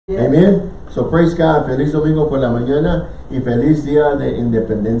Yes. Amen. So praise God. Feliz domingo por la mañana y feliz día de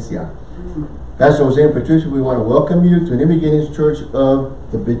independencia. Pastor Jose and Patricia, we want to welcome you to New Beginnings Church of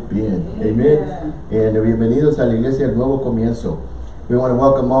the Big Bend. Amen. And bienvenidos a la Iglesia del Nuevo Comienzo. We want to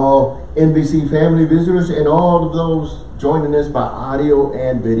welcome all NBC family visitors and all of those joining us by audio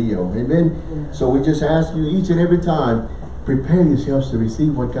and video. Amen. Yes. So we just ask you each and every time, prepare yourselves to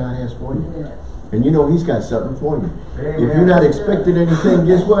receive what God has for you. Yes. And you know He's got something for you. Amen. If you're not expecting anything,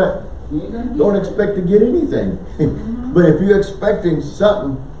 guess what? Don't expect to get anything. But if you're expecting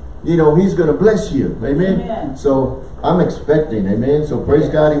something, you know He's going to bless you. Amen. Amen. So I'm expecting. Amen. So praise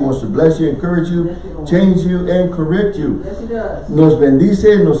Yes. God. He wants to bless you, encourage you, Yes, change you, and correct you. Yes, He does. Nos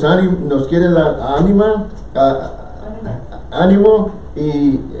bendice, nos quiere la ánimo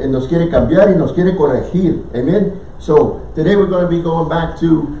y nos quiere cambiar y nos quiere corregir. Amen. So today we're going to be going back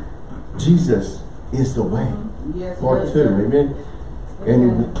to Jesus is the way. Yes, Part yes, 2. sir. Amen.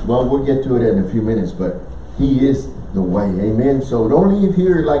 And well, we'll get to it in a few minutes, but He is the way. Amen. So don't leave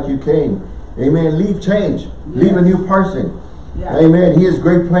here like you came. Amen. Leave change. Yes. Leave a new person. Yeah. Amen. He has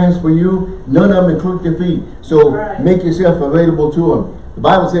great plans for you. None of them include defeat. So Right. make yourself available to Him. The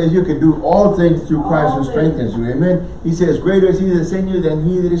Bible says you can do all things through Christ who strengthens you. Amen. He says, greater is He that is in you than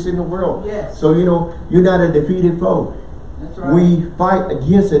he that is in the world. Yes. So, you know, you're not a defeated foe. That's right. We fight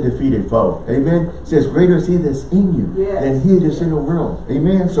against a defeated foe. Amen. It says, greater is He that's in you Yes. than he that's in the world.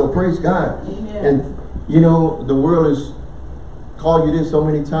 Amen. So praise God. Amen. And, you know, the world has called you this so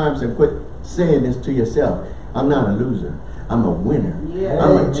many times, and quit saying this to yourself. I'm not a loser. I'm a winner. Yes.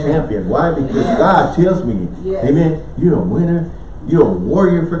 I'm a champion. Why? Because Yes. God tells me, Yes. amen, you're a winner. You're a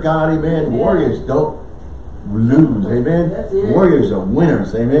warrior for God. Amen. Amen. Warriors don't lose. Amen. That's it. Warriors are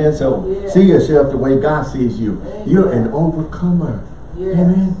winners. Amen. So Yes. see yourself the way God sees you. Amen. You're an overcomer. Yes.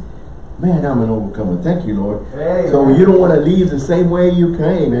 Amen. Man, I'm an overcomer. Thank you, Lord. Amen. So you don't want to leave the same way you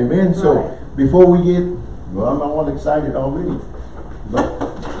came. Amen. So Right. before we get, well, I'm all excited already. But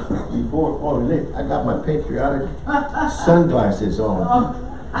before, I got my patriotic sunglasses on.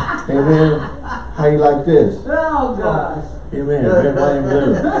 Amen. How you like this? Oh, gosh. Amen. Red, white, and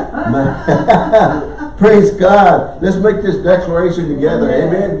blue. Praise God. Let's make this declaration together.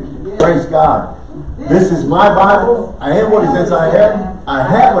 Amen. Yes. Praise God. This is my Bible. I am what He says I am. I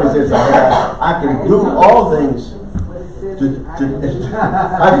have what He says I have. I can do all things. I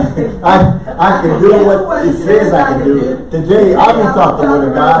can do what He says I can do. Today I will talk the word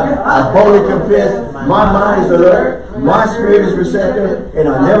of God. I boldly confess. My mind is alert. My spirit is receptive. And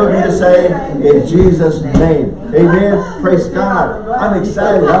I'll never be the same. In Jesus' name. Amen. Praise God. I'm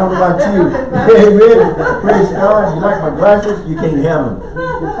excited. I don't know about you. Amen. Praise God. You like my glasses? You can't have them.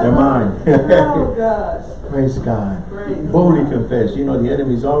 They're mine. Oh, gosh. Praise God. Praise Boldly confess. You know the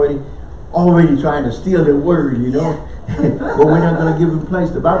enemy's already trying to steal the word, you know. But we're not going to give him place.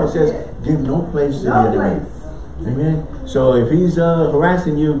 The Bible says, give no place to the enemy. Amen. So if he's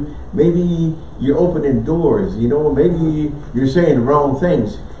harassing you, maybe you're opening doors, you know, maybe you're saying the wrong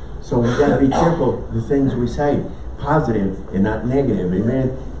things. So we got to be careful the things we say, positive and not negative.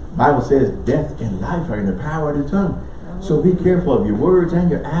 Amen. The Bible says death and life are in the power of the tongue. So be careful of your words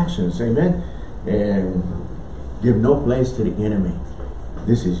and your actions. Amen. And give no place to the enemy.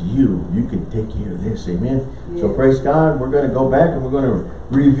 This is you. You can take care of this. Amen. Yes. So praise God. We're going to go back and we're going to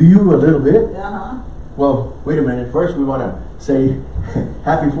review a little bit. Well, wait a minute. First, we want to say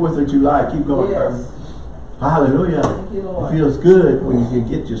Happy 4th of July. Keep going. Yes. Hallelujah. Thank you, Lord. It feels good when you can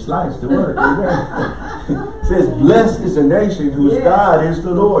get your slides to work. Amen. It says, blessed is the nation whose Yes. God is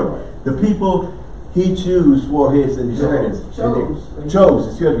the Lord. The people He chose for His inheritance. Chose,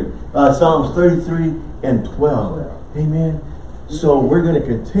 excuse me. Psalms 33 and 12. Amen. So we're going to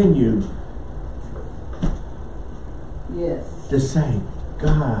continue to say,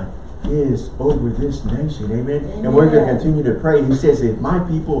 God is over this nation. Amen. And we're going to continue to pray. He says, if my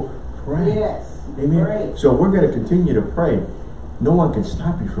people pray. Yes. Amen. Pray. So we're going to continue to pray. No one can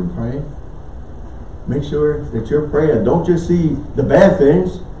stop you from praying. Make sure that you're praying. Don't just see the bad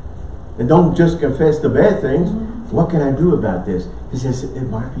things. And don't just confess the bad things. What can I do about this? He says, if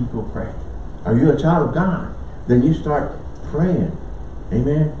my people pray. Are you a child of God? Then you start praying.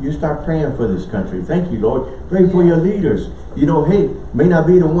 Amen. You start praying for this country. Thank you, Lord. Pray for your leaders. You know, hey, may not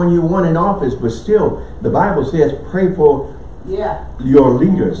be the one you want in office, but still, the Bible says pray for your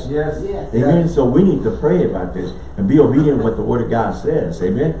leaders. Yes. Yes. Amen. So we need to pray about this and be obedient to what the Word of God says.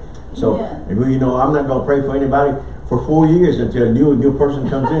 Amen. So, you know, I'm not going to pray for anybody for 4 years until a new person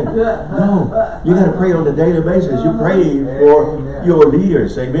comes in. No, you got to pray on a daily basis. You pray for your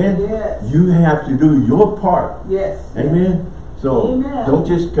leaders. Amen. Yes. You have to do your part. Yes. Amen. So don't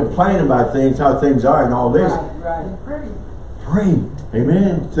just complain about things, how things are and all this. Right. pray.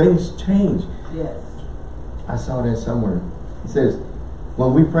 Amen. Things change. Yes. I saw that somewhere. It says,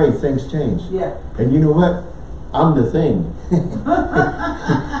 when we pray, things change. Yeah. And you know what? I'm the thing.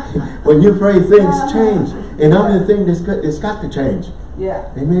 When you pray, things change. And I'm the thing that's got to change.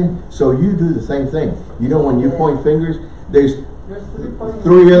 Yeah. Amen. So you do the same thing. You know, when you point fingers, there's There's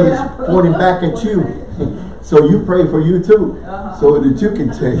three others pointing back at you. So you pray for you too. So that you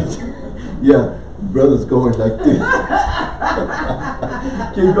can change. Yeah. Brother's going like this.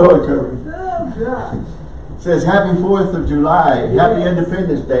 Keep going, Kirby. Oh, God. Says happy 4th of July, happy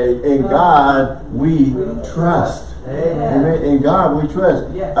Independence Day. In God we trust. Amen. In God we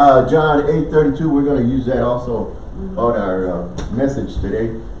trust. Yes. John 8:32, we're going to use that also on our message today.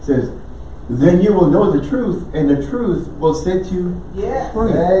 It says, then you will know the truth, and the truth will set you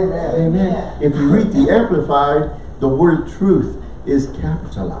free. Amen. Amen. If you read the Amplified, the word truth is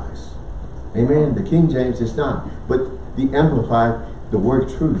capitalized. Amen. The King James is not. But the Amplified, the word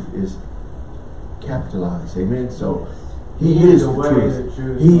truth is capitalized. Amen. So he is the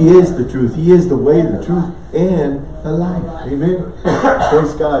truth. He is the truth. He is the way, the truth, and the life. Amen.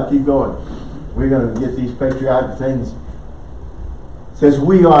 Praise God. Keep going. We're going to get these patriotic things. It says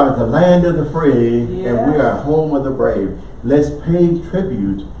we are the land of the free, and we are home of the brave. Let's pay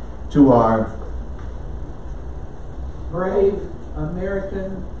tribute to our brave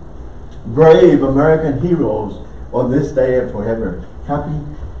American heroes on this day and forever. Happy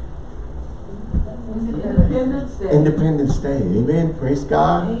Independence Day. Independence Day. Amen. Praise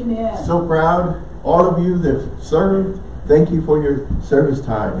God. Amen. So proud. All of you that served, thank you for your service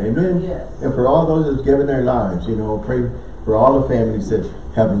time. Amen. Yes. And for all those that have given their lives, you know, pray for all the families that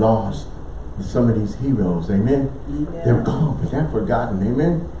have lost some of these heroes. Amen. They're gone, but they're forgotten.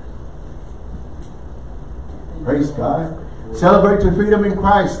 Amen. Praise God. Celebrate your freedom in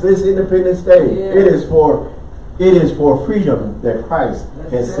Christ this Independence Day. Yes. It is for freedom that Christ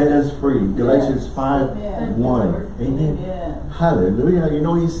has set us free. Galatians 5:1. Amen. Hallelujah. You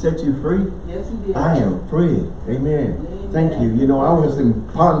know He set you free? Yes, He did. I am free. Amen. Thank you. You know, I was in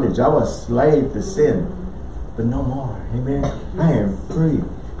bondage. I was slave to sin. But no more. Amen. I am free.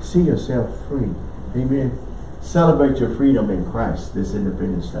 See yourself free. Amen. Celebrate your freedom in Christ this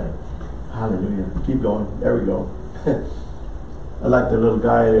Independence Day. Hallelujah. Keep going. There we go. I like the little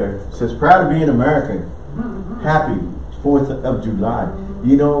guy there. It says, proud to be an American. Happy 4th of July.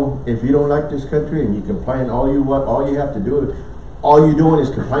 You know, if you don't like this country and you complain all you have to do, all you're doing is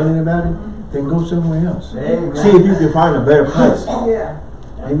complaining about it, then go somewhere else. Amen. See if you can find a better place. Yeah.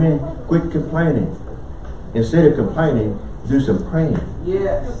 Amen. Quit complaining. Instead of complaining, do some praying.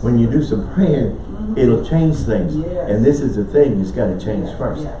 Yes. When you do some praying, it'll change things. Yes. And this is the thing, it's got to change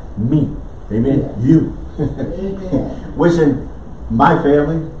first. Me. Amen. You. Amen. Wishing my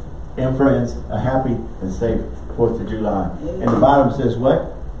family and friends a happy and safe 4th of July. And the bottom says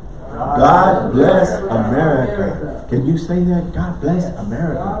what? God bless America. Can you say that? God bless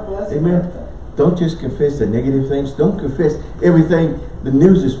America. God bless Amen. America. Don't just confess the negative things. Don't confess everything the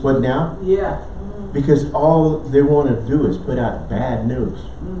news is putting out. Yeah. Because all they want to do is put out bad news.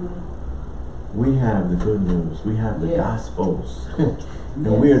 We have the good news. We have the Gospels.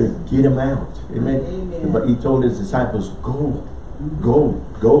 And we are to get them out. Amen. But He told His disciples, go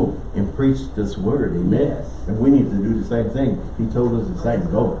and preach this word. Amen. Yes. And we need to do the same thing. He told us the same.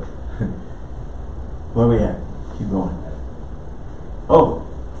 Go. Where we at? Keep going. Oh,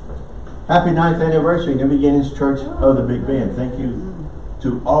 happy 9th anniversary, New Beginnings Church of the Big Bend. Thank you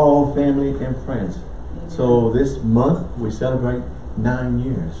to all family and friends. So this month we celebrate 9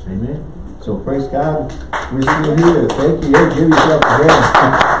 years. Amen. So praise God. We're still here. Thank you. Give yourself a hand.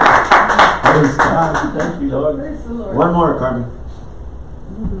 Praise God. Thank you, Lord. One more, Carmen.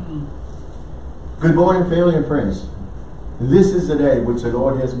 Good morning, family and friends. This is the day which the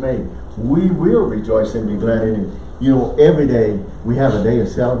Lord has made. We will rejoice and be glad in it. You know, every day we have a day of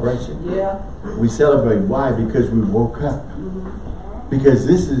celebration. Yeah. We celebrate. Why? Because we woke up. Because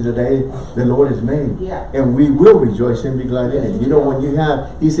this is the day the Lord has made. Yeah. And we will rejoice and be glad in it. You know, when you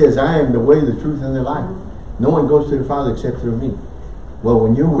have, He says, I am the way, the truth, and the life. No one goes to the Father except through me. Well,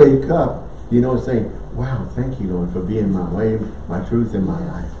 when you wake up, you know, saying, wow, thank you, Lord, for being my way, my truth, and my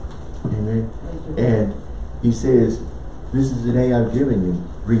life. Amen. And He says, this is the day I've given you.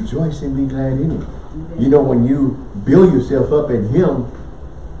 Rejoice and be glad in it. You know, when you build yourself up in Him,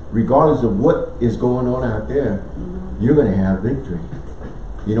 regardless of what is going on out there, you're going to have victory.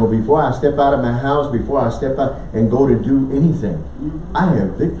 You know, before I step out of my house, before I step out and go to do anything, I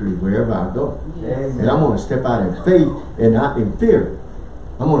have victory wherever I go. Yes. And I'm going to step out in faith and not in fear.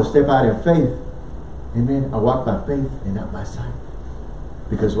 I'm going to step out in faith. Amen. I walk by faith and not by sight.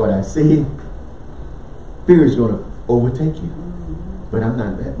 Because what I see, fear is going to overtake you. But I'm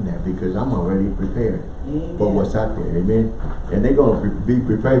not letting that because I'm already prepared for what's out there. Amen. And they're going to be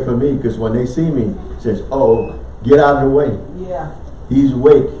prepared for me because when they see me, it says, oh, get out of the way. Yeah. He's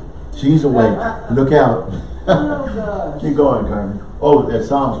awake. She's awake. Look out. Oh, gosh. Keep going, Carmen. Oh, that's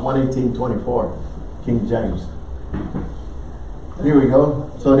Psalms 118:24, King James. Here we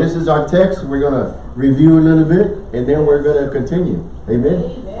go. So this is our text. We're going to review a little bit, and then we're going to continue. Amen.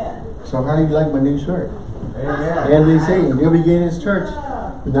 Amen. So how do you like my new shirt? Amen. And they say, he'll begin his church.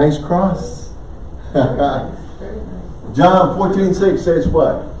 A nice cross. John 14:6 says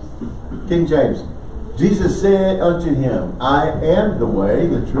what? King James. Jesus said unto him, I am the way,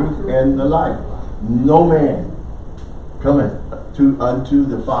 the truth, and the life. No man cometh unto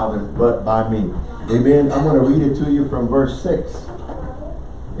the Father but by me. Amen. I'm going to read it to you from verse 6.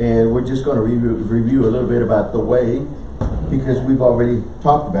 And we're just going to review a little bit about the way because we've already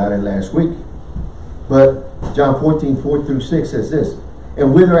talked about it last week. But John 14:4-6 says this,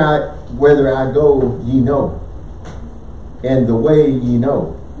 and whither I go, ye know, and the way ye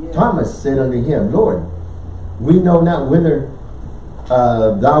know. Yeah. Thomas said unto him, Lord, we know not whither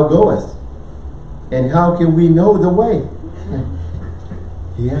thou goest, and how can we know the way?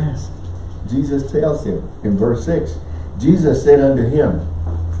 He asked. Jesus tells him in verse 6. Jesus said unto him,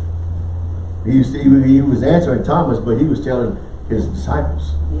 he was answering Thomas, but he was telling his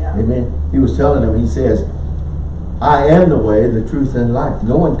disciples. Yeah. Amen. He was telling them, he says, I am the way, the truth, and life.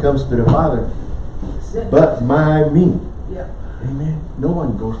 No one comes to the Father but by me. Yeah. Amen. No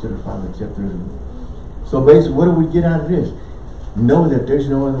one goes to the Father except through me. So basically, what do we get out of this? Know that there's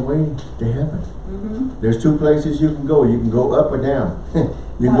no other way to heaven. There's two places you can go. You can go up or down.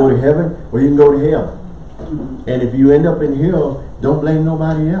 You can go to heaven or you can go to hell. And if you end up in hell, don't blame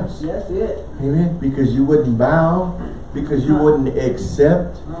nobody else. That's it. Amen. Because you wouldn't bow, because you wouldn't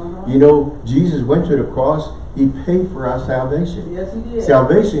accept. You know, Jesus went to the cross. He paid for our salvation. Yes, he did.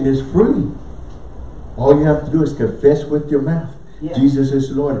 Salvation is free. All you have to do is confess with your mouth. Yes. Jesus is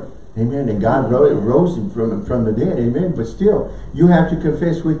Lord. Amen. And God rose him from the dead. Amen. But still, you have to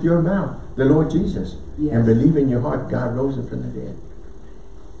confess with your mouth the Lord Jesus. Yes. And believe in your heart God rose him from the dead.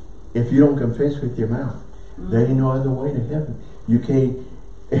 If you don't confess with your mouth, there ain't no other way to heaven. You can't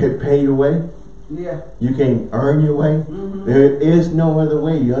pay your way. Yeah. You can't earn your way. There is no other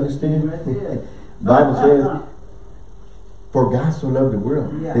way. You understand? Bible says, for God so loved the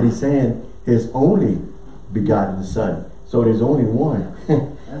world that he's saying his only begotten Son. So there's only one.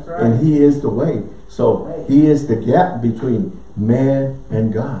 That's right. And he is the way. So he is the gap between man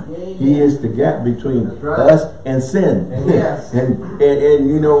and God. Amen. He is the gap between us and sin. Yes. and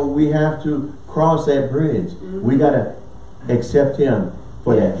you know, we have to cross that bridge. We got to accept him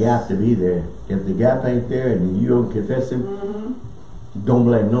for that gap to be there. If the gap ain't there and you don't confess him, don't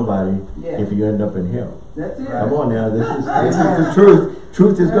blame nobody if you end up in hell. That's it. Come on now, this is the truth.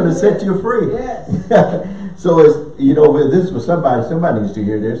 Truth is going to set you free. Yes. So it's, you know, this is for somebody needs to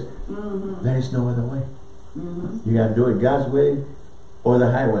hear this. There is no other way. You got to do it God's way or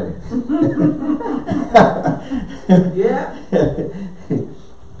the highway. Yeah.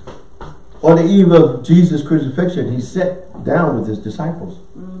 On the eve of Jesus' crucifixion, he sat down with his disciples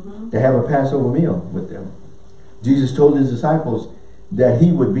to have a Passover meal with them. Jesus told his disciples that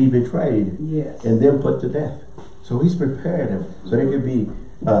he would be betrayed and then put to death. So he's prepared them so they could be,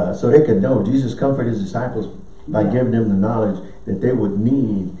 so they could know. Jesus comforted his disciples by giving them the knowledge that they would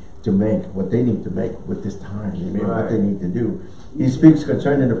need to make what they need to make with this time. Amen. What they need to do. He speaks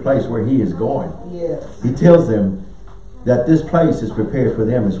concerning the place where he is going. Yes. He tells them that this place is prepared for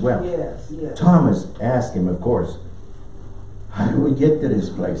them as well. Yes. Yes. Thomas asked him, of course, how do we get to this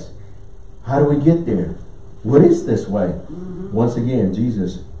place? How do we get there? What is this way? Once again,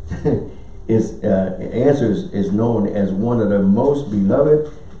 Jesus is known as one of the most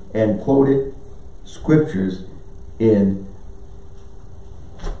beloved and quoted scriptures in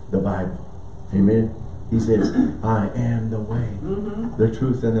the Bible. Amen. He says, I am the way, the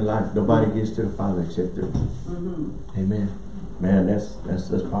truth, and the life. Nobody gets to the Father except through me. Amen. Man, that's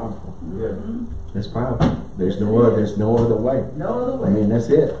powerful. Yeah. That's powerful. There's no other way. No other way. I mean, that's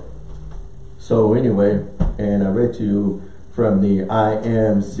it. So anyway, and I read to you from the I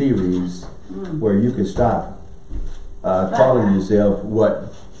Am series where you can stop calling yourself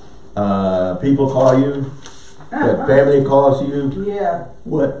what people call you, what family calls you,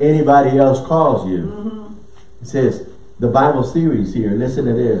 what anybody else calls you. It says, the Bible series here, listen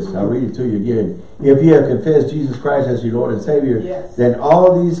to this, I'll read it to you again. If you have confessed Jesus Christ as your Lord and Savior, then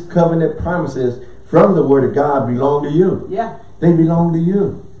all these covenant promises from the Word of God belong to you. Yeah. They belong to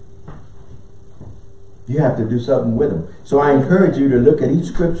you. You have to do something with them. So I encourage you to look at each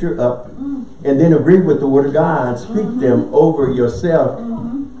scripture up and then agree with the word of God. Speak them over yourself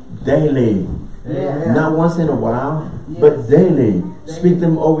daily. Amen. Not once in a while, but daily. Speak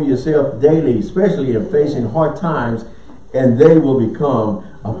them over yourself daily, especially if facing hard times, and they will become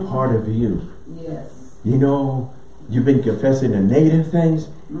a part of you. Yes. You know, you've been confessing the negative things,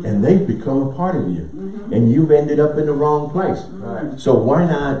 and they've become a part of you. And you've ended up in the wrong place. Right. So why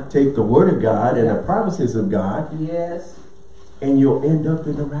not take the word of God and the promises of God, Yes. and you'll end up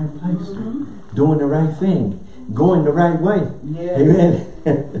in the right place, doing the right thing, going the right way. Yes.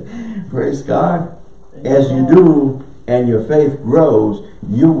 Amen. Praise God. As you do and your faith grows,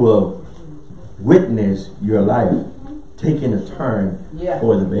 you will witness your life taking a turn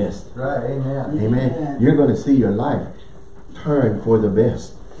for the best. Right. Amen. Amen. You're going to see your life turn for the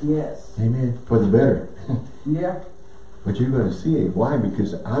best. Yes. Amen. For the better. Yeah. But you're going to see it. Why?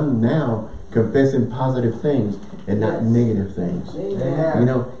 Because I'm now confessing positive things and not negative things. Amen. You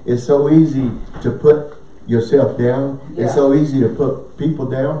know, it's so easy to put yourself down. It's so easy to put people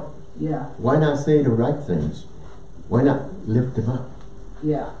down. Yeah. Why not say the right things? Why not lift them up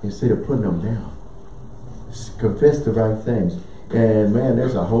Yeah. instead of putting them down? Confess the right things. And man,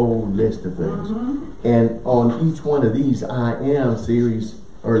 there's a whole list of things. And on each one of these I am series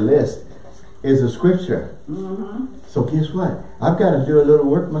or list is a scripture. So guess what? I've got to do a little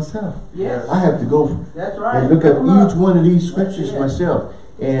work myself. Yes. I have to go That's right. and look at Come on. each one of these scriptures myself.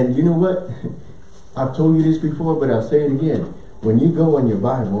 And you know what? I've told you this before, but I'll say it again. When you go in your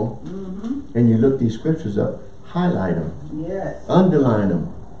Bible and you look these scriptures up, highlight them. Yes. Underline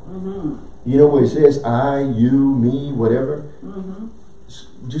them. You know where it says I, you, me, whatever?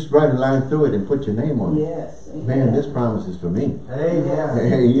 Just write a line through it and put your name on it. Yes. Man, this promise is for me.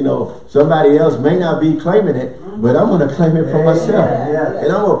 Amen. You know, somebody else may not be claiming it, but I'm going to claim it for myself. Yes.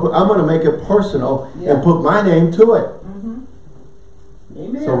 And I'm going to make it personal and put my name to it.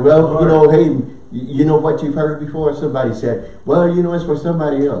 Amen. So, well, you know, hey, you know what you've heard before? Somebody said, well, you know, it's for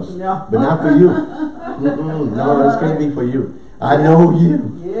somebody else, No. but not for you. No, this can't be for you. I know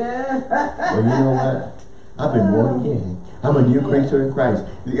you. Yeah. Well, you know what? I've been born again. I'm a new creature in Christ.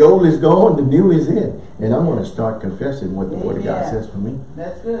 The old is gone, the new is in. And I'm going to start confessing what the Word of God says for me.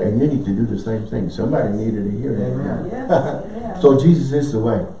 That's good. And you need to do the same thing. Somebody needed to hear it. Amen. Yes. Amen. So Jesus is the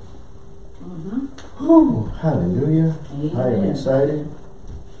way. Whew, hallelujah. I am excited.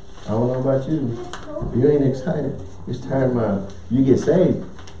 I don't know about you. If you ain't excited, it's time you get saved.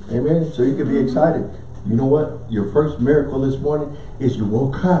 Amen. So you can be excited. You know what? Your first miracle this morning is you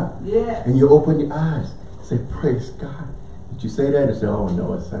woke up and you open your eyes. Say, praise God. Did you say that? And say, oh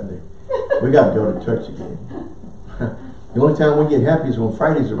no, it's Sunday. We got to go to church again. The only time we get happy is when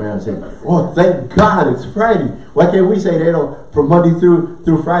Friday's around and say, oh, thank God it's Friday. Why can't we say that from Monday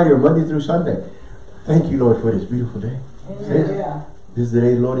through Friday or Monday through Sunday? Thank you, Lord, for this beautiful day. Say, this is the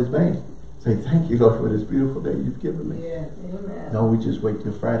day the Lord has made. Say, thank you, Lord, for this beautiful day you've given me. Amen. No, we just wait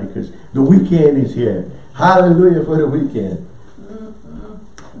till Friday because the weekend is here. Hallelujah for the weekend.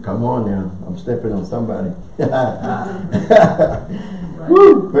 Come on now. I'm stepping on somebody.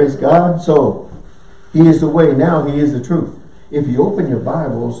 Woo, praise God. So, He is the way. Now He is the truth. If you open your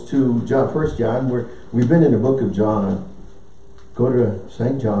Bibles to John, 1 John, we've been in the book of John. Go to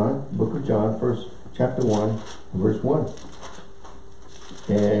St. John, book of John, chapter 1, verse 1.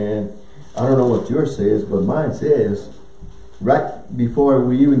 And I don't know what yours says, but mine says, right before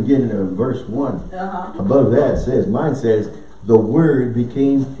we even get into verse 1, above that says, mine says, the Word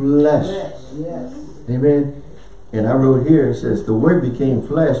became flesh. Yes. Amen. And I wrote here, it says, the Word became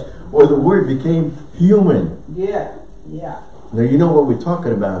flesh, or the Word became human. Yeah. Now you know what we're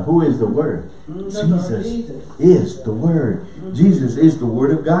talking about. Who is the Word? Jesus is the Word. Jesus is the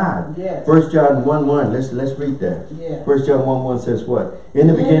Word of God. 1 John 1:1. Let's read that. 1 John 1:1 says what? In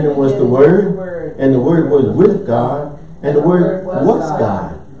the beginning was the Word, and the Word was with God, and the Word was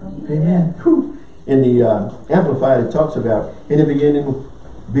God. Amen. In the Amplified, it talks about in the beginning,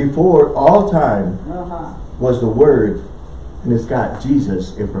 before all time, was the Word, and it's got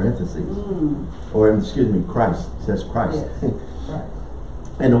Jesus in parentheses. Or, excuse me, Christ. It says Christ.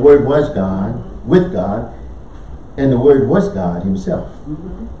 And the Word was God, with God, and the Word was God Himself.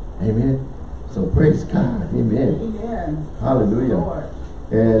 Amen. So praise God. Amen. Hallelujah.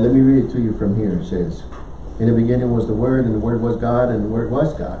 And let me read it to you from here. It says, in the beginning was the Word, and the Word was God, and the Word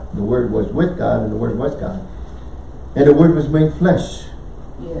was God. The Word was with God, and the Word was God. And the Word was made flesh.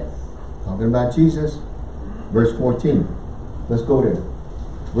 Talking about Jesus. Verse 14. Let's go there.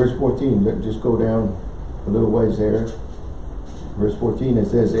 Verse 14. Just go down a little ways there. Verse 14, it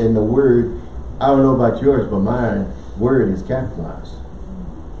says, and the Word, I don't know about yours, but mine, Word is capitalized.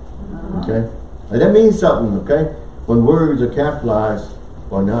 Okay? And that means something, okay? When words are capitalized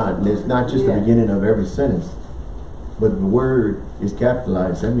or not, and it's not just the beginning of every sentence, but the word is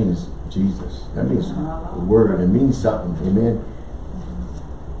capitalized, that means Jesus. That means the word. It means something. Amen.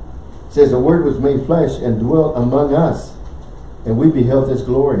 It says the word was made flesh and dwelt among us, and we beheld his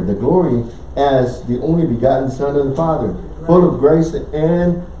glory. The glory as the only begotten Son of the Father, full of grace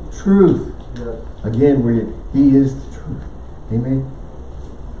and truth. Again, he is the truth. Amen.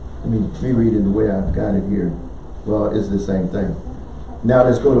 Let me read it the way I've got it here. Well, it's the same thing. Now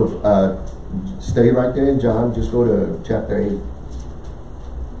let's go to, stay right there in John. Just go to chapter 8.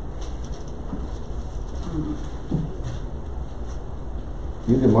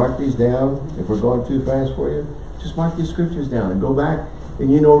 You can mark these down. If we're going too fast for you, just mark these scriptures down and go back and,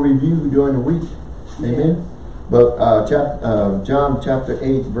 review during the week. Amen. But John chapter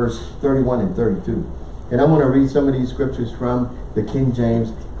 8, verse 31 and 32. And I'm going to read some of these scriptures from the King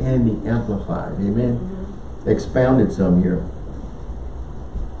James and the Amplified. Amen. Expounded some here.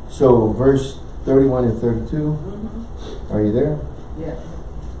 So verse 31 and 32. Are you there? Yes.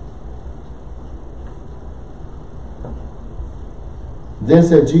 Then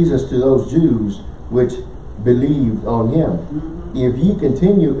said Jesus to those Jews which believed on him, if ye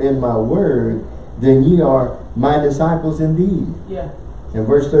continue in my word, then ye are my disciples indeed. Yeah. And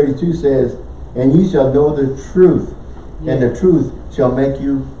verse 32 says, and ye shall know the truth, and the truth shall make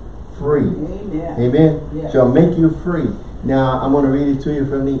you free. Amen. Amen. Yes. Shall make you free. Now I'm going to read it to you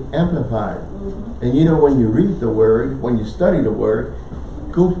from the Amplified. And when you read the word, when you study the word,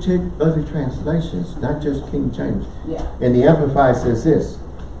 go check other translations, not just King James. Yeah. And the Amplified says this.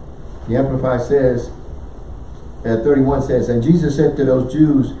 The Amplified says, at 31 says, and Jesus said to those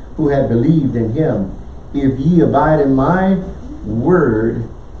Jews who had believed in him, if ye abide in my word,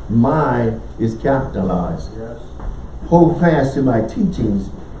 my is capitalized. Yes. Hold fast to my teachings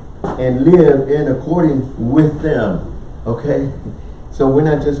and live in according with them. Okay? So we're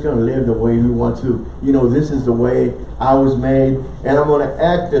not just going to live the way we want to. This is the way I was made, and I'm going to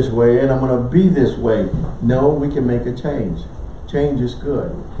act this way, and I'm going to be this way. No, we can make a change. Change is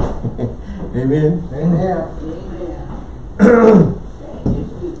good. Amen? Amen.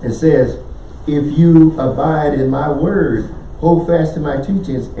 It says, if you abide in my word, hold fast to my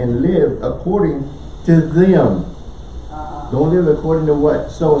teachings, and live according to them. Don't live according to what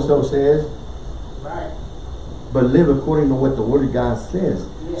so-and-so says. Right. But live according to what the word of God says.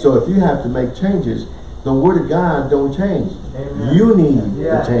 Yes. So if you have to make changes, the word of God don't change. Amen. You need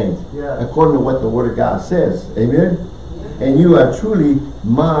Yes. to change Yes. according to what the word of God says. Amen. And you are truly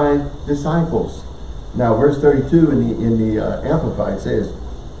my disciples. Now verse 32 in the Amplified says,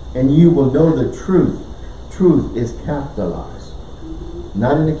 and you will know the truth. Truth is capitalized.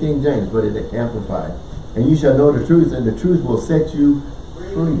 Not in the King James, but in the Amplified. And you shall know the truth, and the truth will set you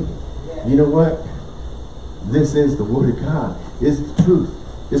free. You know what? This is the word of God. It's the truth.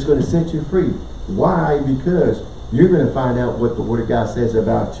 It's going to set you free. Why? Because you're going to find out what the word of God says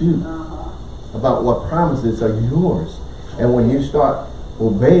about you. About what promises are yours. And when you start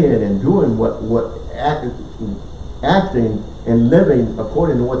obeying and doing acting and living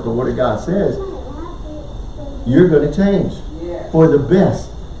according to what the word of God says, you're going to change. For the best,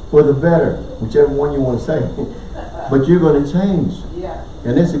 for the better, whichever one you want to say. But you're going to change.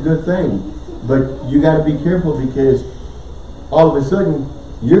 And it's a good thing. But you got to be careful, because all of a sudden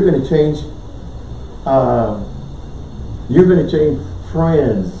you're going to change. You're going to change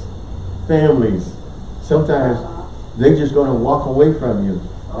friends, families. Sometimes they're just going to walk away from you.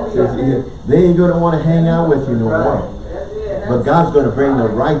 They ain't going to want to hang out with you no more. But God's going to bring the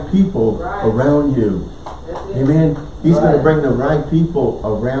right people around you. Amen. He's going to bring the right people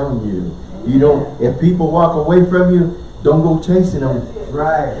around you. If people walk away from you, don't go chasing them.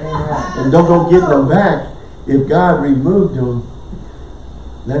 Right. Amen. And don't go getting them back. If God removed them,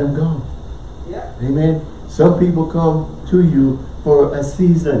 let them go. Amen. Some people come to you for a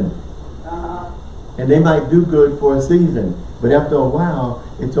season. And they might do good for a season. But after a while,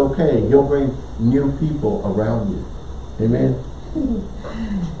 it's okay. He'll bring new people around you. Amen.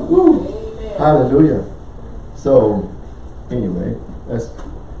 Woo. Hallelujah. So, anyway, that's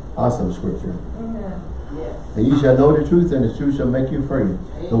awesome scripture. And you shall know the truth, and the truth shall make you free.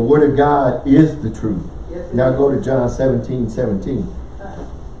 The word of God is the truth. Now go to John 17:17.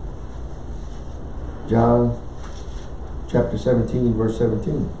 John chapter 17, verse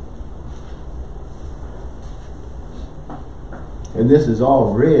 17. And this is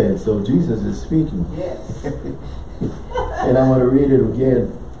all red, so Jesus is speaking. And I'm going to read it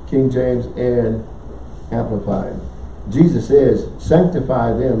again, King James and Amplified. Jesus says,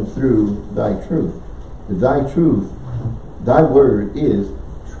 sanctify them through thy truth. Thy truth, thy word is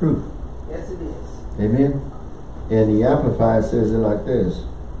truth. Yes, it is. Amen. And the Amplified says it like this.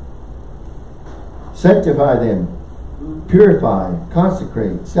 Sanctify them, purify,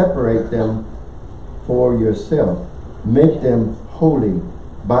 consecrate, separate them for yourself. Make them holy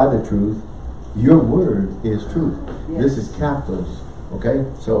by the truth. Your word is truth. Yes. This is capitals. Okay?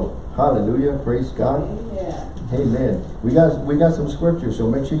 So, hallelujah. Praise God. Amen. Amen. We got some scriptures, so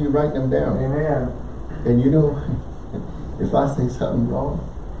make sure you write them down. Amen. And you know, if I say something wrong,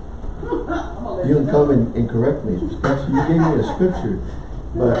 you can come and correct me. Pastor, you gave me a scripture,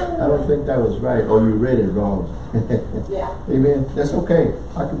 but I don't think that was right, or you read it wrong. Yeah. Amen. That's okay.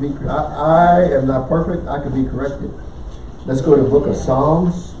 I can be. I am not perfect. I can be corrected. Let's go to the Book of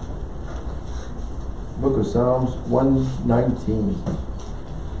Psalms. Book of Psalms 119.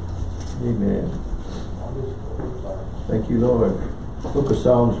 Amen. Thank you, Lord. Book of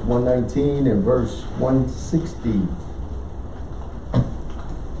Psalms 119 and verse 160.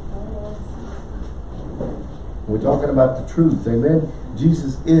 We're talking about the truth. Amen.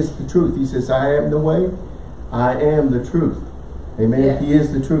 Jesus is the truth. He says, I am the way. I am the truth. Amen. Yes. He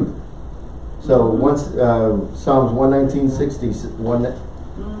is the truth. So once Psalms 119:60,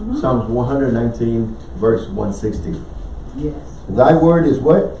 Psalms 119 verse 160. Yes. Thy word is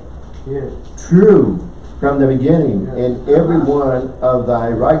what? Yes. True from the beginning, Yes. and every one of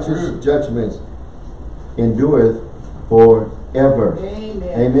thy righteous judgments endureth forever.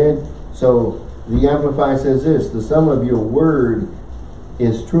 Amen. Amen. So the Amplified says this: the sum of your word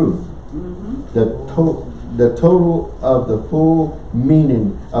is truth. The total of the full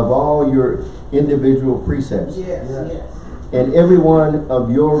meaning of all your individual precepts. Yes, Yes. yes. And every one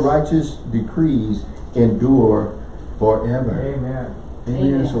of your righteous decrees endure forever. Amen.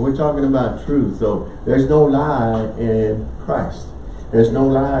 Amen. Amen. So we're talking about truth. So there's no lie in Christ. There's no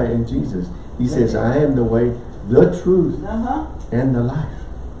lie in Jesus. He says, I am the way, the truth, and the life.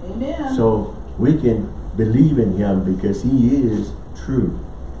 Amen. So we can believe in him because he is true.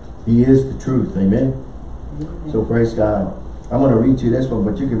 He is the truth. Amen. So praise God. I'm going to read you this one,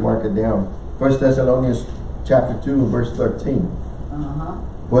 but you can mark it down. 1 Thessalonians chapter 2 verse 13.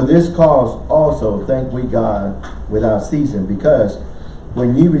 For this cause also thank we God without ceasing, because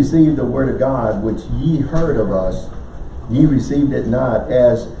when ye received the word of God, which ye heard of us, ye received it not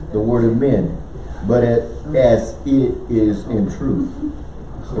as the word of men, but as it is in truth.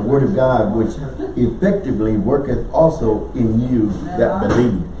 The word of God, which effectively worketh also in you that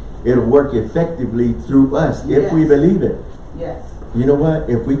believe. It'll work effectively through us if we believe it. Yes. You know what?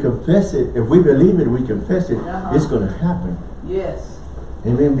 If we confess it, if we believe it, we confess it, it's going to happen. Yes.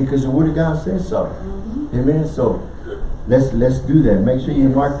 Amen. Because the word of God says so. Amen. So let's do that. Make sure you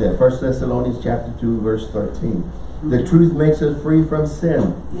mark that. 1 Thessalonians chapter 2 verse 13. The truth makes us free from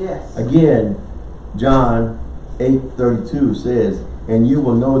sin. Yes. Again, John 8:32 says, and you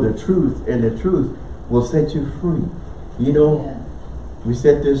will know the truth, and the truth will set you free. You know, we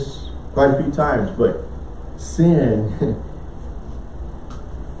said this quite a few times, but sin,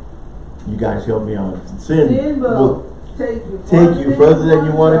 you guys help me out. Sin will take you further than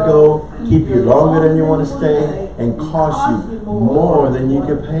you want to go, keep you longer than you want to stay, and cost you more than you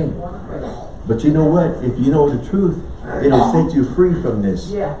can pay. But you know what? If you know the truth, it'll set you free from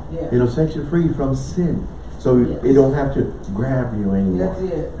this. It'll set you free from sin. So it don't have to grab you anymore. That's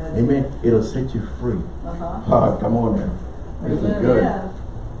it. Amen. It'll set you free. Come on now. This is good. Yeah.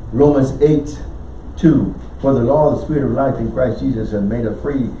 Romans 8:2. For the law of the Spirit of life in Christ Jesus has made us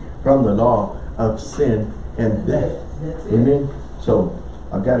free from the law of sin and death. That's it. Amen. So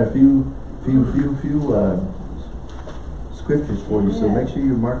I've got a few scriptures for you. So make sure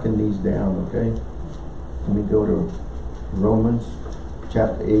you're marking these down, okay? Let me go to Romans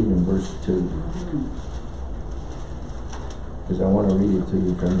chapter 8 and verse 2. Because I want to read it to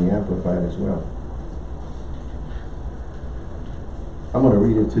you from the Amplified as well. I'm going to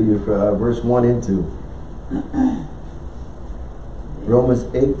read it to you for verse 1 and 2. Romans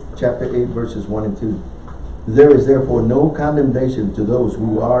 8, chapter 8, verses 1 and 2. There is therefore no condemnation to those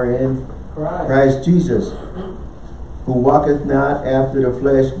who are in Christ Jesus, who walketh not after the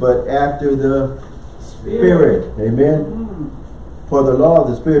flesh, but after the Spirit. Amen. For the law of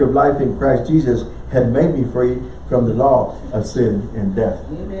the Spirit of life in Christ Jesus had made me free from the law of sin and death.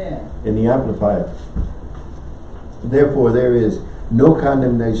 Amen. In the Amplified. Therefore there is no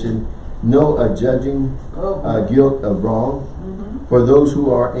condemnation, no judging guilt of wrong for those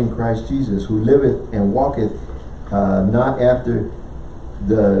who are in Christ Jesus, who liveth and walketh not after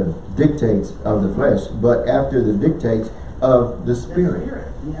the dictates of the flesh, but after the dictates of the Spirit.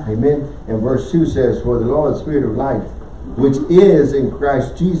 Amen. And verse 2 says, for the law of the Spirit of life, which is in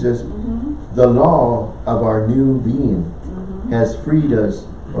Christ Jesus, the law of our new being, has freed us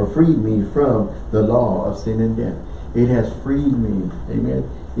or freed me from the law of sin and death. It has freed me. Amen.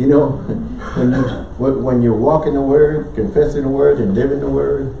 You know, when you're walking the word, confessing the word, and living the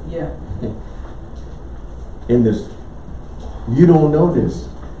word, Yeah. in this, you don't know this.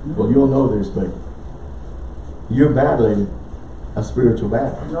 Well, you'll know this, but you're battling a spiritual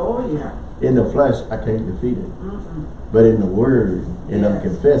battle. Oh, yeah. In the flesh, I can't defeat it. But in the word, and I'm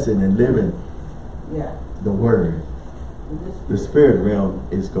confessing and living the word, the spirit realm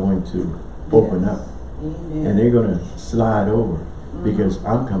is going to open up. Amen. And they're going to slide over because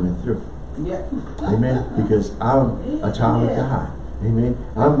I'm coming through. Yeah. Amen. Because I'm a child of God. Amen.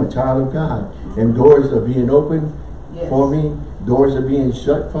 I'm a child of God. And doors are being opened for me. Doors are being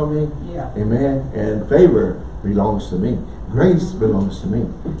shut for me. Yeah. Amen. And favor belongs to me. Grace belongs to me.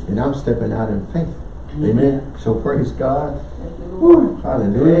 And I'm stepping out in faith. Amen. So praise God. Woo.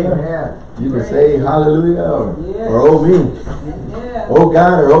 Hallelujah. Amen. You can say hallelujah or oh me. Amen. Oh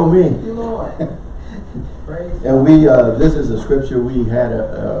God or oh me. Thank you, Lord. Praise And we, this is a scripture we had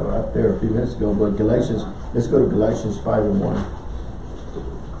up there a few minutes ago, but Galatians, let's go to Galatians 5:1.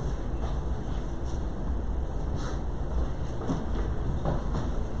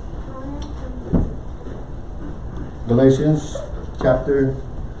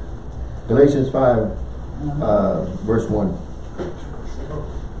 Galatians 5, verse 1.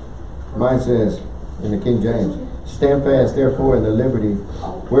 Mine says, in the King James, stand fast therefore in the liberty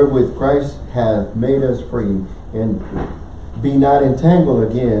wherewith Christ hath made us free, and be not entangled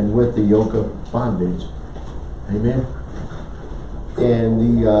again with the yoke of bondage. Amen. And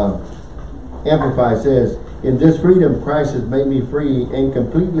the Amplified says, in this freedom Christ has made me free and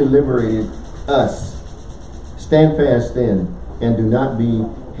completely liberated us. Stand fast then, and do not be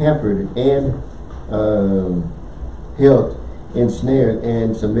hampered and held, ensnared,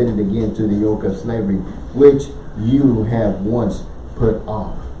 and submitted again to the yoke of slavery, which you have once put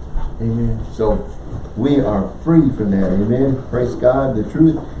off. Amen. So we are free from that. Amen. Praise God. The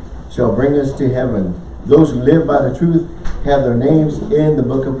truth shall bring us to heaven. Those who live by the truth have their names in the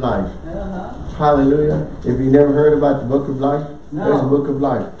book of life. Hallelujah. If you never heard about the book of life, there's a book of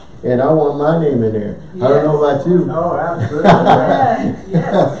life. And I want my name in there. I don't know about you. Oh, absolutely.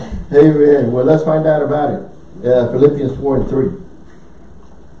 Yes. Amen. Well, let's find out about it. Philippians 4:3.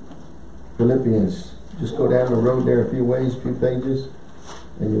 Philippians. Just go down the road there a few ways, a few pages,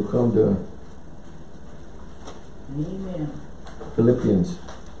 and you'll come to Amen. Philippians.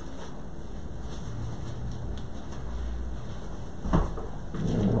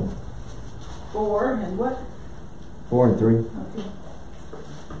 Four and what? 4 and 3. Okay.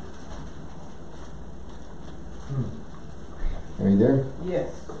 Are you there? Yes.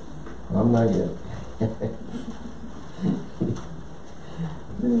 I'm not yet.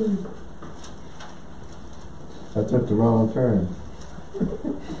 I took the wrong turn.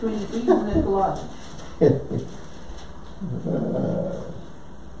 Between Ephesians and Colossians.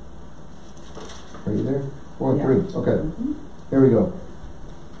 Are you there? 4 and Yeah. 3. Okay. Here we go.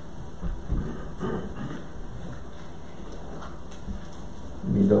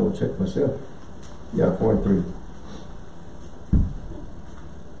 Let me double check myself. Yeah, 4 and 3.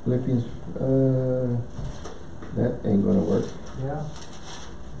 Philippians, that ain't gonna work. Yeah.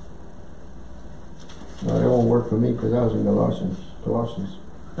 No, that won't work for me because I was in Colossians.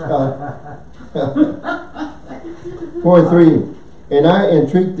 4 and 3. And I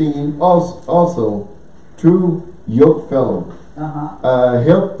entreat thee also, true yoke fellow,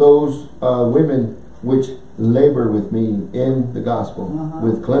 help those women which labor with me in the gospel,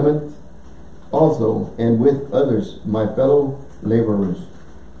 with Clement also, and with others, my fellow laborers,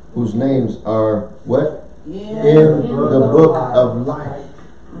 whose names are what? In the book of life.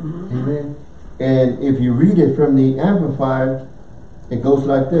 Amen. And if you read it from the Amplified, it goes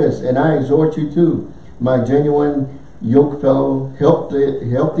like this. And I exhort you too, my genuine yoke fellow, help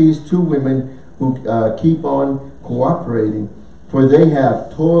these two women who keep on cooperating, for they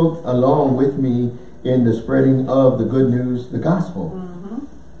have toiled along with me in the spreading of the good news, the gospel,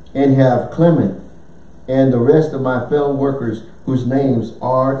 and have Clement and the rest of my fellow workers whose names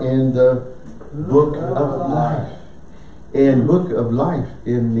are in the book of life. And book of life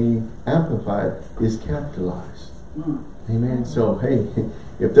in the Amplified is capitalized. Amen. So, hey,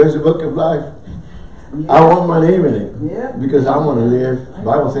 if there's a book of life, I want my name in it. Because I want to live. The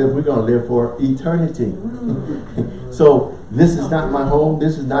Bible says we're going to live for eternity. So, this is not my home.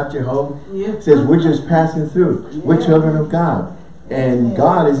 This is not your home. It says we're just passing through. We're children of God. And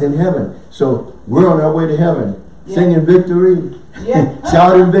God is in heaven. So, we're on our way to heaven. Singing victory.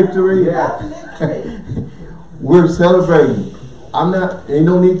 Shouting victory. We're celebrating. Ain't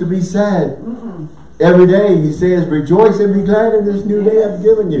no need to be sad. Every day he says, rejoice and be glad in this new day I've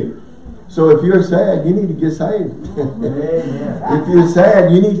given you. So if you're sad, you need to get saved. If you're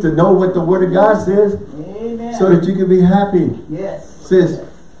sad, you need to know what the Word of God says. Amen. So that you can be happy. Yes. It says,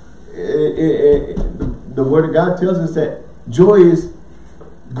 the Word of God tells us that joy is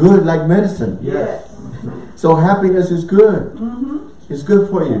good like medicine. Yes. So happiness is good. It's good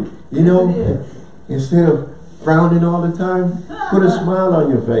for you. You know, instead of frowning all the time, put a smile on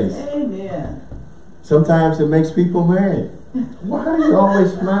your face. Amen. Sometimes it makes people mad. Why are you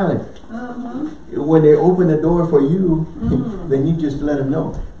always smiling? When they open the door for you, then you just let them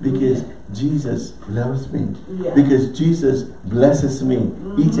know. Because Jesus loves me. Yeah. Because Jesus blesses me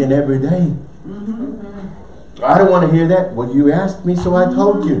each and every day. I don't want to hear that. Well, you asked me, so I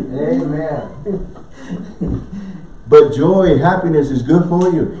told you. Amen. But joy, happiness is good for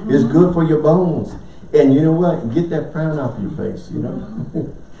you. It's good for your bones. And you know what? Get that frown off your face, you know.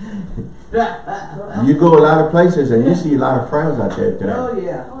 You go a lot of places and you see a lot of frowns out there today. Oh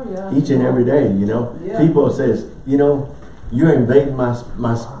yeah. Oh yeah. Each and every day, you know. Yeah. People says, you know, you're invading my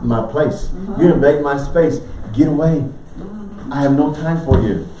place. You're invading my space. Get away. I have no time for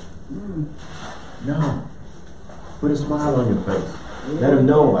you. No. Put a smile on your face. Let them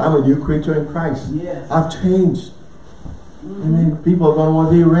know I'm a new creature in Christ. Yes. I've changed. I mean, people are going to want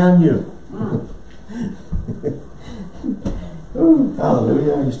to be around you. Ooh,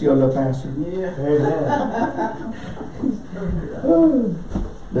 hallelujah. You still love Pastor? Yeah. Amen.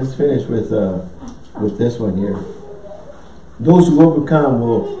 Let's finish with this one here. Those who overcome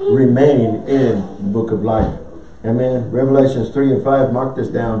will remain in the book of life. Amen. Revelations 3 and 5, mark this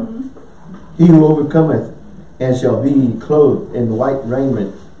down. He who overcometh and shall be clothed in white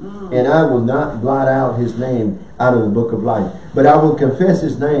raiment, and I will not blot out his name out of the book of life, but I will confess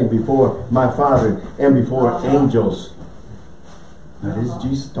his name before my Father and before angels. Now this is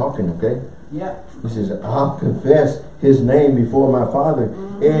Jesus talking, okay? Yeah. He says, I'll confess his name before my Father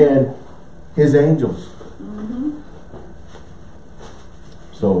and his angels.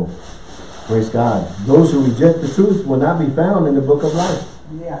 So, praise God. Those who reject the truth will not be found in the book of life.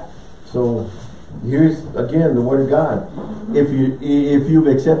 Yeah. So, here's again the word of God. If you've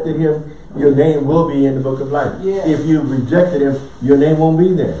accepted him, your name will be in the book of life. Yeah. If you've rejected him, your name won't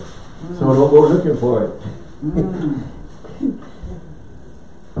be there. So don't go looking for it.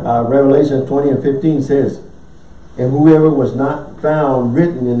 Revelation 20 and 15 says, and whoever was not found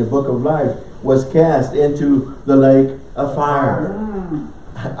written in the book of life was cast into the lake of fire.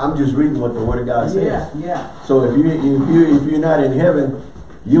 I'm just reading what the word of God says. Yeah. Yeah. So if you're not in heaven,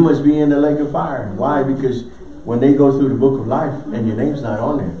 you must be in the lake of fire. Why? Because when they go through the book of life and your name's not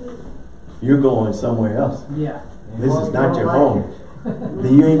on there, you're going somewhere else. Yeah. This is not your home.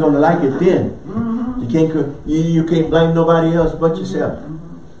 Then you ain't gonna like it then. You can't blame nobody else but yourself.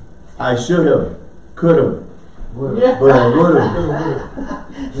 I should have, could have, but I would have.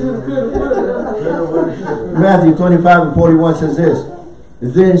 Matthew 25 and 41 says this.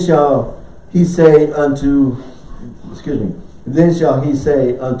 Then shall he say unto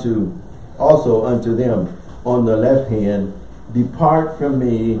also unto them on the left hand, depart from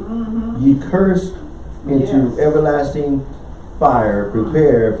me, ye cursed, into everlasting fire,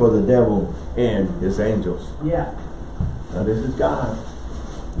 prepared for the devil and his angels. Yeah. Now this is God.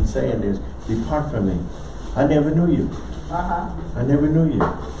 He's saying this, depart from me. I never knew you. I never knew you.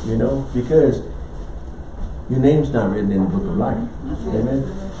 You know, because your name's not written in the book of life. Amen.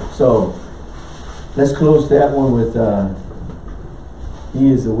 So let's close that one with he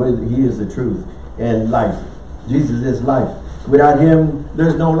is the way, he is the truth and life. Jesus is life. Without him,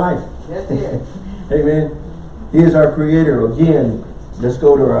 there's no life. That's it. Amen. He is our creator. Again, let's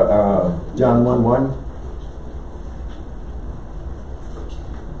go to John 1:1.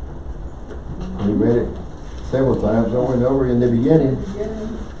 We read it several times over and over. In the beginning,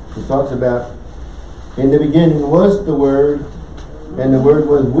 it talks about, in the beginning was the Word, and the Word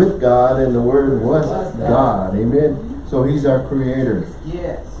was with God, and the Word was God. Amen. So he's our creator.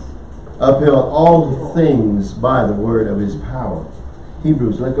 Yes. Upheld all things by the word of his power.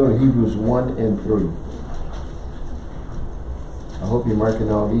 Hebrews, let's go to Hebrews 1 and 3. I hope you're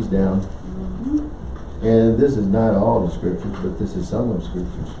marking all these down. And this is not all the scriptures, but this is some of the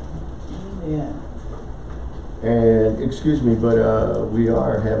scriptures. Yeah. And excuse me, but we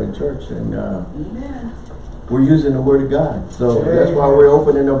are having church, and we're using the word of God. So that's why we're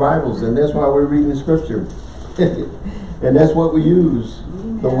opening the Bibles, and that's why we're reading the scripture. And that's what we use,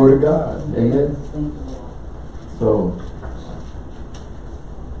 the word of God. Amen. So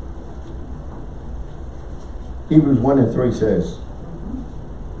Hebrews 1 and 3 says,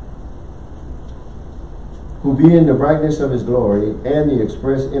 who being the brightness of his glory and the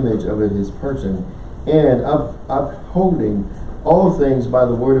express image of his person, and upholding all things by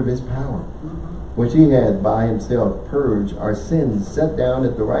the word of his power, which he had by himself purged our sins, set down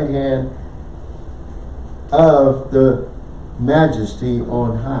at the right hand of the majesty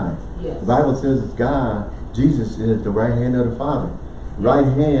on high. Yes. The Bible says God, Jesus is at the right hand of the Father. Right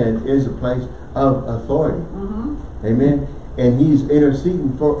hand is a place of authority. Amen. And he's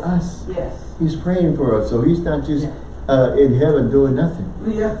interceding for us. Yes. He's praying for us. So he's not just in heaven doing nothing.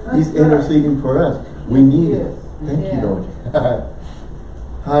 Yeah. He's interceding for us. We need it. Yes. Thank Yeah. you, Lord.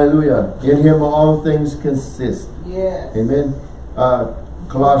 Hallelujah. In him all things consist. Yes. Amen.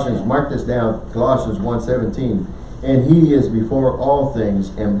 Colossians, mark this down, Colossians 1:17. And he is before all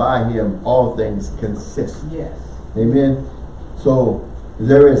things, and by him all things consist. Yes. Amen. So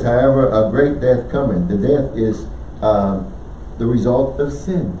there is, however, a great death coming. The death is the result of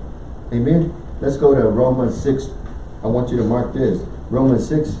sin. Amen. Let's go to Romans 6. I want you to mark this. Romans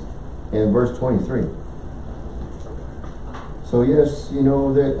 6 and verse 23. So yes, you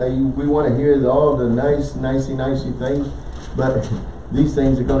know that we want to hear all the nicey things, but these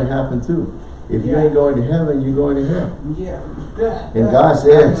things are going to happen too. If you ain't going to heaven, you're going to hell. Yeah. And God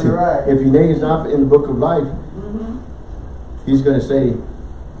says, Right. if your name's not in the book of life, he's going to say,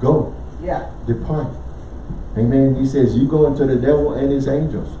 go, depart. Amen. He says, you go into the devil and his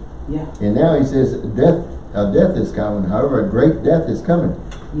angels. Yeah. And now he says, death is coming. However, a great death is coming.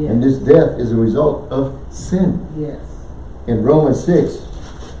 Yes. And this death is a result of sin. Yes. In Romans 6,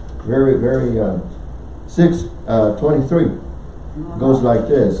 23, goes like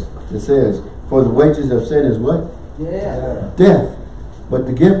this. It says, for the wages of sin is what? Yeah. Death. But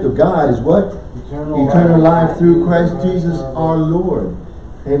the gift of God is what? Eternal life through Christ Jesus our Lord.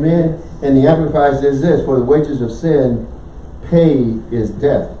 Amen. And the Amplified says this, for the wages of sin, pay is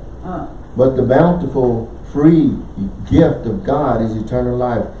death. But the bountiful, free gift of God is eternal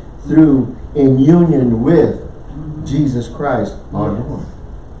life through in union with Jesus Christ our Lord.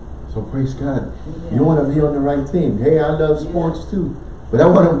 So praise God. You want to be on the right team. Hey, I love sports too. But I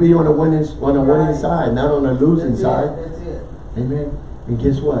want to be on the winning side, not on the losing side. That's it. Amen. And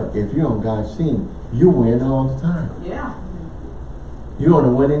guess what? If you're on God's team, you win all the time. Yeah. You're on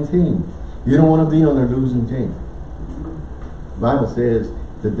a winning team. You don't want to be on a losing team. The Bible says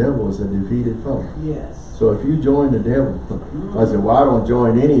the devil is a defeated foe. Yes. So if you join the devil, I said, well, I don't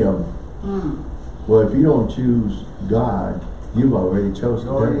join any of them. Well, if you don't choose God, you've already chosen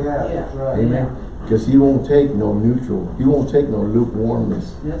the devil. That's right. Amen. Because he won't take no neutral. He won't take no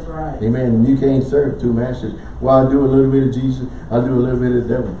lukewarmness. That's right. Amen. You can't serve two masters. Well, I do a little bit of Jesus. I do a little bit of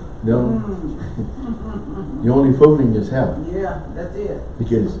the devil. No. You're only fooling yourself. Yeah, that's it.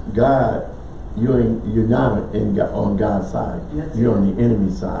 Because God, you're not on God's side. That's you're it. on the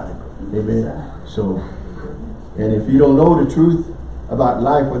enemy's side. Amen. Side. So, and if you don't know the truth about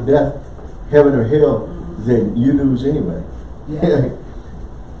life or death, heaven or hell, then you lose anyway. Yeah.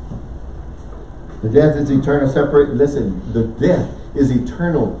 The death is eternal separate. Listen, the death is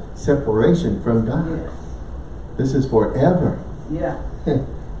eternal separation from God. Yes. This is forever. Yeah.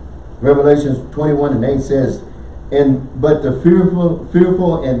 Revelations 21:8 says, but the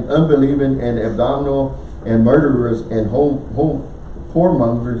fearful and unbelieving and abominable and murderers and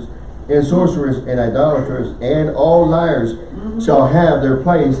whoremongers and sorcerers and idolaters and all liars shall have their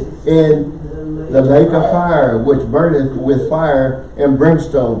place in the lake of fire, which burneth with fire and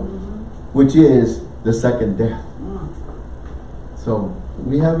brimstone, which is the second death. So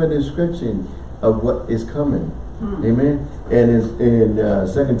we have a description of what is coming. Amen. And in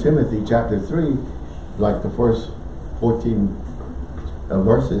 2 Timothy chapter 3, like the first 14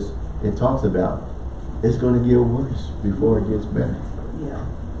 verses, it talks about it's going to get worse before it gets better. Yeah.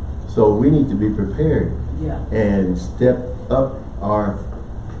 So we need to be prepared and step up our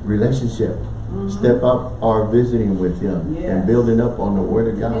relationship, step up our visiting with him and building up on the word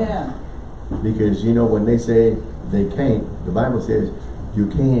of God. Yeah. Because you know when they say they can't, the Bible says you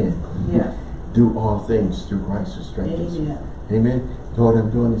can do all things through Christ who strengthens you. Amen. Lord, I'm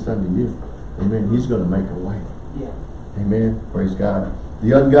doing this unto you. Amen. He's going to make a way. Yeah. Amen. Praise God.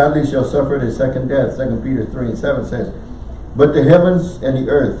 The ungodly shall suffer the second death. 2 Peter 3:7 says, but the heavens and the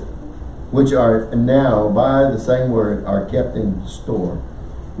earth, which are now by the same word, are kept in store,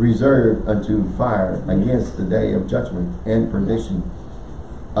 reserved unto fire against the day of judgment and perdition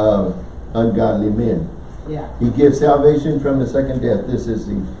of ungodly men. Yeah. He gives salvation from the second death. This is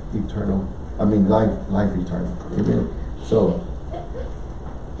the eternal, life eternal. Amen. So,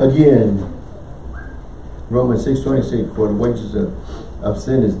 again, Romans 6:26, for the wages of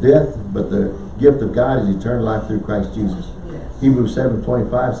sin is death, but the gift of God is eternal life through Christ Jesus. Yes. Hebrews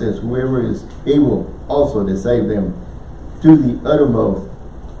 7:25 says, whoever is able also to save them to the uttermost,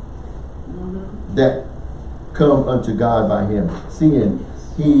 that come unto God by him, seeing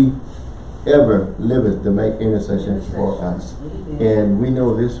he ever liveth to make intercession for us. And we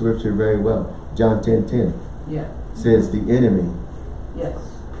know this scripture very well. John 10:10 says the enemy,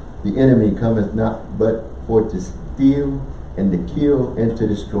 the enemy cometh not but for to steal and to kill and to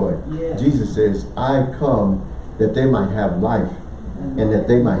destroy. Jesus says, I come that they might have life and that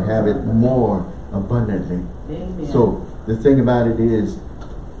they might have it more abundantly. So the thing about it is,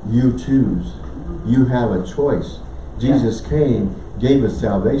 you choose. You have a choice. Jesus came, gave us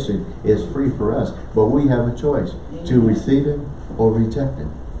salvation. It's free for us. But we have a choice to receive him or reject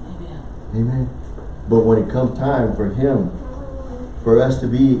him. Amen. But when it comes time for him, for us to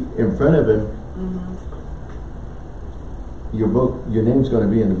be in front of him, your name's going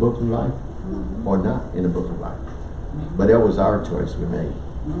to be in the book of life or not in the book of life. But that was our choice we made.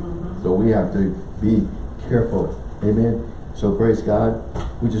 So we have to be careful. Amen. So praise God.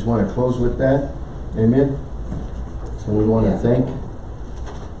 We just want to close with that. Amen. And we want to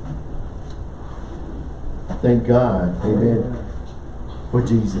thank God. Amen. For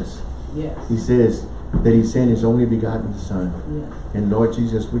Jesus. He says that he sent his only begotten Son. And Lord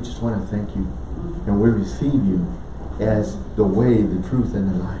Jesus, we just want to thank you. And we receive you as the way, the truth,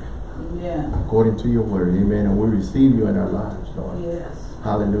 and the life. According to your word. Amen. And we receive you in our lives, Lord.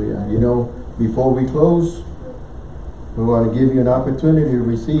 Hallelujah. You know, before we close, we want to give you an opportunity to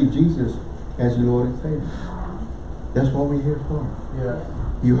receive Jesus as your Lord and Savior. That's what we're here for.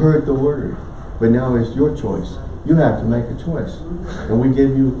 You heard the word, but now it's your choice. You have to make a choice. And we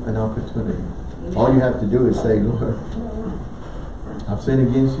give you an opportunity. All you have to do is say, Lord, I've sinned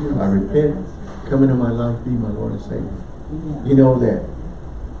against you. I repent. Come into my life. Be my Lord and Savior. You know that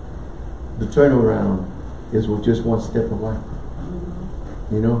the turnaround is with just one step away.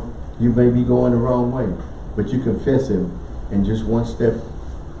 You know, you may be going the wrong way, but you confess him in just one step.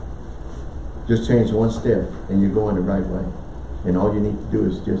 Just change one step and you're going the right way. And all you need to do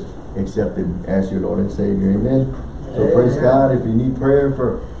is just accept him as your Lord and Savior. Amen. So praise God. If you need prayer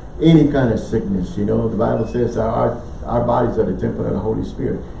for any kind of sickness, you know, the Bible says our bodies are the temple of the Holy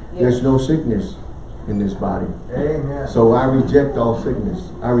Spirit. There's no sickness in this body. Amen. So I reject all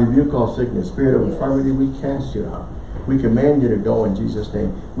sickness. I rebuke all sickness. Spirit of infirmity, we cast you out. We command you to go in Jesus'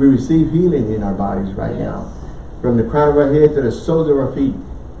 name. We receive healing in our bodies right now. From the crown of our head to the soles of our feet.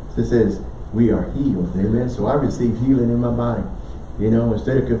 It says, we are healed. Amen. So I receive healing in my body. You know,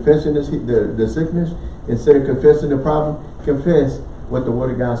 instead of confessing the sickness, instead of confessing the problem, confess what the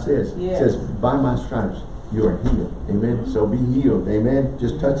word of God says. It says, by my stripes, you are healed. Amen. So be healed. Amen.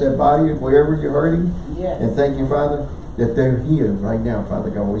 Just touch that body wherever you're hurting. And thank you, Father, that they're healed right now, Father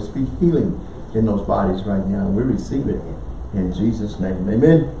God. We speak healing in those bodies right now. We receive it in Jesus' name.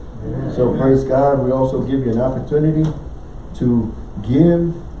 Amen. So praise God. We also give you an opportunity to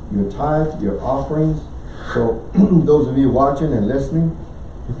give your tithe, your offerings. So those of you watching and listening,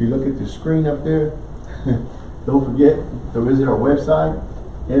 if you look at the screen up there, don't forget to visit our website,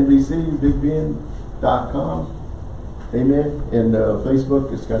 nbcbigbend.com. Amen. And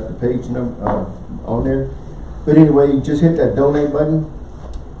Facebook, it's got the page number on there. But anyway, you just hit that donate button.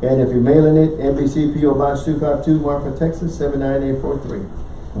 And if you're mailing it, NBC P.O. Box 252, Marfa, Texas, 79843.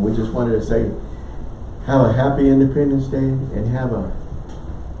 And we just wanted to say, have a happy Independence Day and have a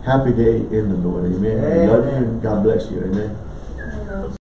happy day in the Lord. Amen. Love you. God bless you. Amen.